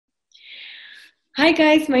Hi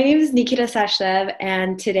guys, my name is Nikita Sachdev,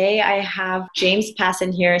 and today I have James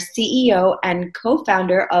Passin here, CEO and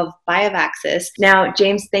co-founder of BioVaxys. Now,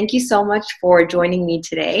 James, thank you so much for joining me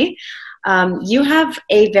today. You have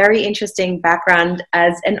a very interesting background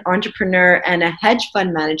as an entrepreneur and a hedge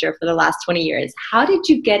fund manager for the last 20 years. How did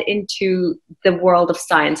you get into the world of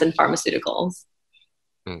science and pharmaceuticals?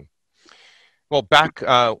 Hmm. Well, back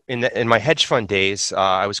in my hedge fund days,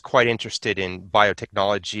 I was quite interested in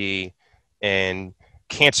biotechnology and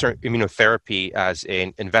cancer immunotherapy as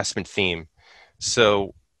an investment theme.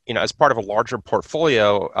 So, as part of a larger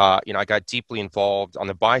portfolio, I got deeply involved on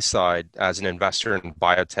the buy side as an investor in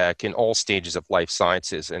biotech in all stages of life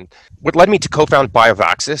sciences. And what led me to co-found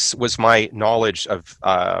BioVaxys was my knowledge of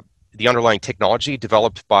the underlying technology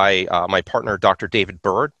developed by my partner, Dr. David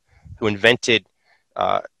Bird, who invented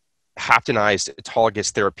uh, haptenized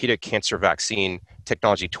autologous therapeutic cancer vaccine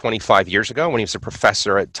technology 25 years ago when he was a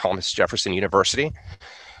professor at Thomas Jefferson University.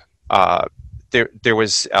 Uh, there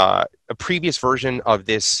was a previous version of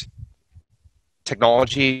this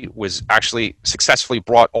technology was actually successfully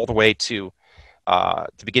brought all the way to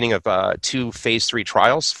the beginning of two phase 3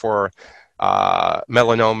 trials for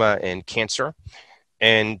melanoma and cancer.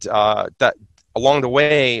 And that along the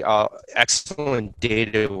way, excellent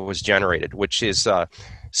data was generated, which is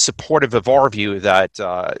supportive of our view that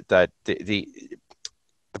the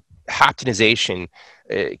haptenization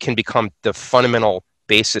can become the fundamental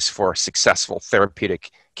basis for a successful therapeutic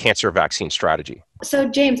cancer vaccine strategy. So,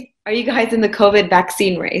 James, are you guys in the COVID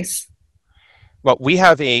vaccine race? Well, we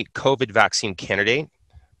have a COVID vaccine candidate,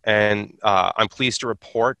 and I'm pleased to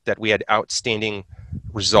report that we had outstanding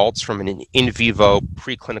results from an in vivo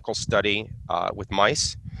preclinical study with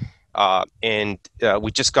mice. And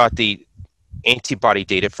we just got the antibody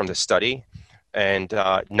data from the study, and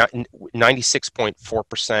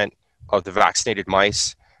 96.4% of the vaccinated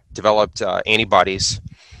mice developed antibodies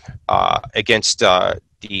against the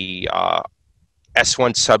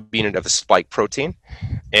S1 subunit of the spike protein,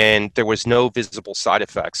 and there was no visible side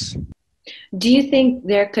effects. Do you think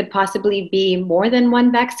there could possibly be more than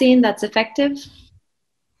one vaccine that's effective?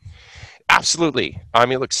 Absolutely. I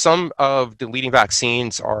mean, look, some of the leading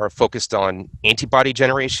vaccines are focused on antibody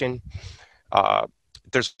generation. Uh,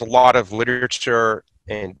 there's a lot of literature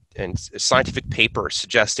and scientific papers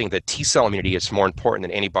suggesting that T cell immunity is more important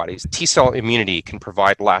than antibodies. T cell immunity can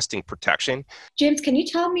provide lasting protection. James, can you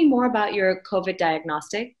tell me more about your COVID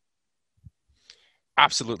diagnostic?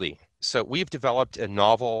 Absolutely. So we've developed a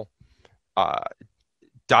novel uh,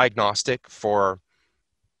 diagnostic for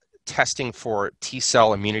testing for T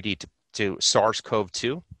cell immunity to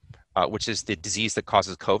SARS-CoV-2, which is the disease that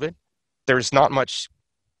causes COVID. There's not much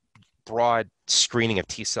broad screening of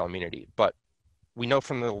T cell immunity, but we know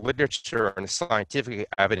from the literature and the scientific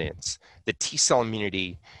evidence that T cell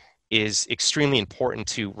immunity is extremely important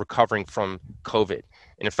to recovering from COVID.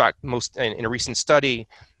 And in fact, in a recent study,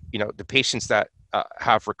 the patients that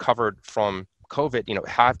have recovered from COVID,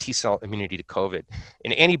 have T cell immunity to COVID,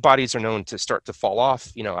 and antibodies are known to start to fall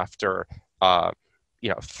off, after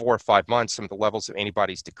 4 or 5 months. Some of the levels of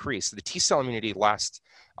antibodies decrease. So the T cell immunity lasts.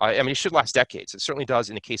 I mean, it should last decades. It certainly does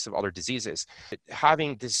in the case of other diseases.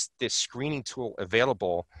 Having this screening tool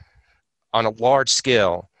available on a large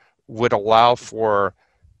scale would allow for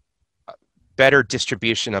better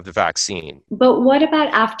distribution of the vaccine. But what about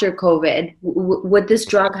after COVID? Would this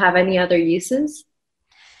drug have any other uses?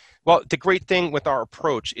 Well, the great thing with our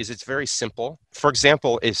approach is it's very simple. For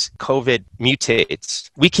example, if COVID mutates,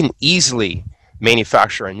 we can easily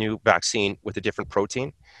manufacture a new vaccine with a different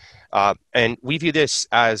protein. And we view this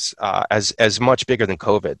as much bigger than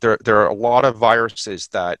COVID. There are a lot of viruses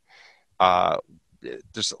uh,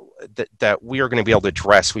 that we are going to be able to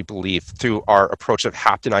address, we believe, through our approach of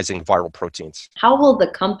haptenizing viral proteins. How will the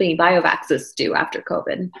company BioVaxys do after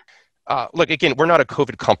COVID? Look, again, we're not a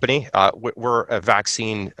COVID company. We're a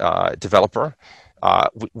vaccine developer.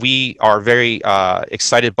 We are very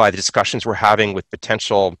excited by the discussions we're having with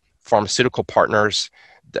potential pharmaceutical partners.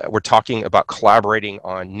 We're talking about collaborating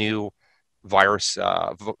on new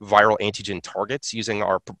viral antigen targets using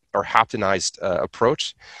our haptenized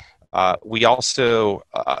approach. We also,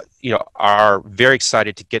 are very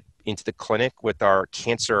excited to get into the clinic with our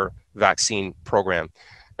cancer vaccine program.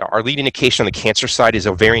 Our lead indication on the cancer side is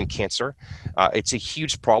ovarian cancer. It's a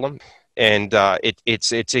huge problem, and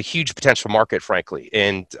it's a huge potential market, frankly.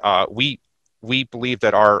 And we believe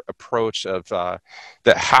that our approach of the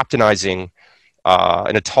haptenizing,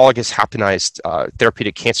 an autologous haptenized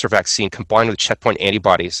therapeutic cancer vaccine combined with checkpoint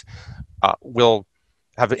antibodies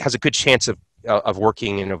has a good chance of of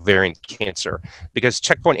working in ovarian cancer, because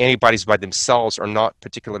checkpoint antibodies by themselves are not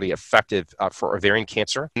particularly effective for ovarian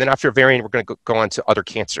cancer. And then after ovarian, we're going to go on to other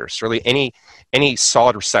cancers. Really, any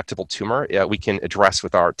solid resectable tumor we can address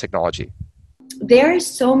with our technology. There are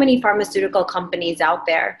so many pharmaceutical companies out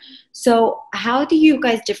there. So how do you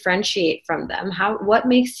guys differentiate from them? What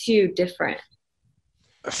makes you different?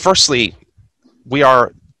 Firstly, we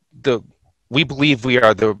are the we believe we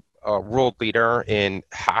are the world leader in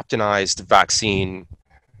haptenized vaccine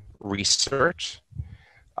research.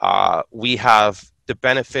 We have the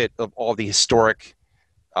benefit of all the historic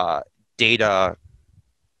data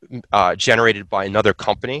generated by another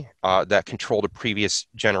company that controlled a previous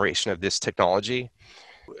generation of this technology.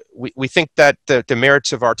 We think that the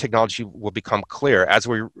merits of our technology will become clear as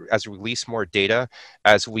we release more data,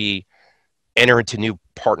 as we enter into new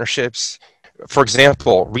partnerships. For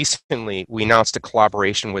example, recently we announced a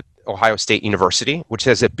collaboration with Ohio State University, which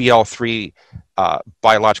has a BL3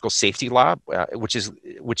 biological safety lab, which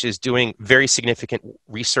is doing very significant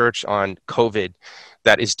research on COVID,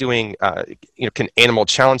 that is doing animal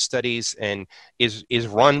challenge studies, and is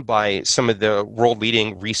run by some of the world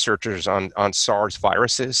leading researchers on SARS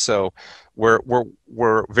viruses. So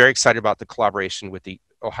we're very excited about the collaboration with the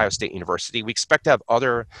Ohio State University. We expect to have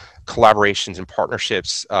other collaborations and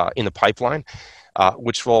partnerships in the pipeline,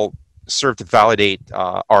 which will serve to validate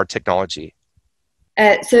our technology.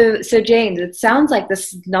 So James, it sounds like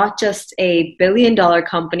this is not just a billion-dollar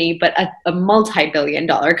company, but a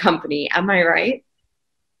multi-billion-dollar company. Am I right?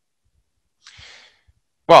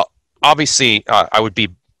 Well, obviously,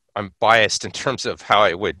 I'm biased in terms of how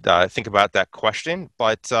I would think about that question,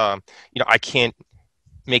 but I can't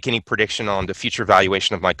make any prediction on the future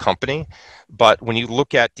valuation of my company. But when you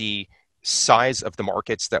look at the size of the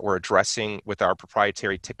markets that we're addressing with our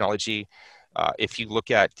proprietary technology, if you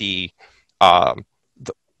look at um,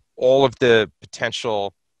 all of the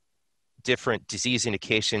potential different disease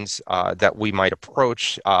indications that we might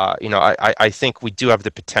approach, I think we do have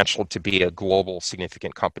the potential to be a global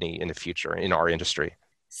significant company in the future in our industry.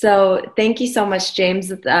 So thank you so much, James.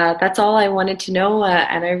 That's all I wanted to know,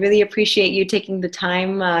 and I really appreciate you taking the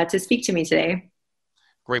time to speak to me today.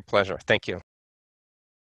 Great pleasure. Thank you.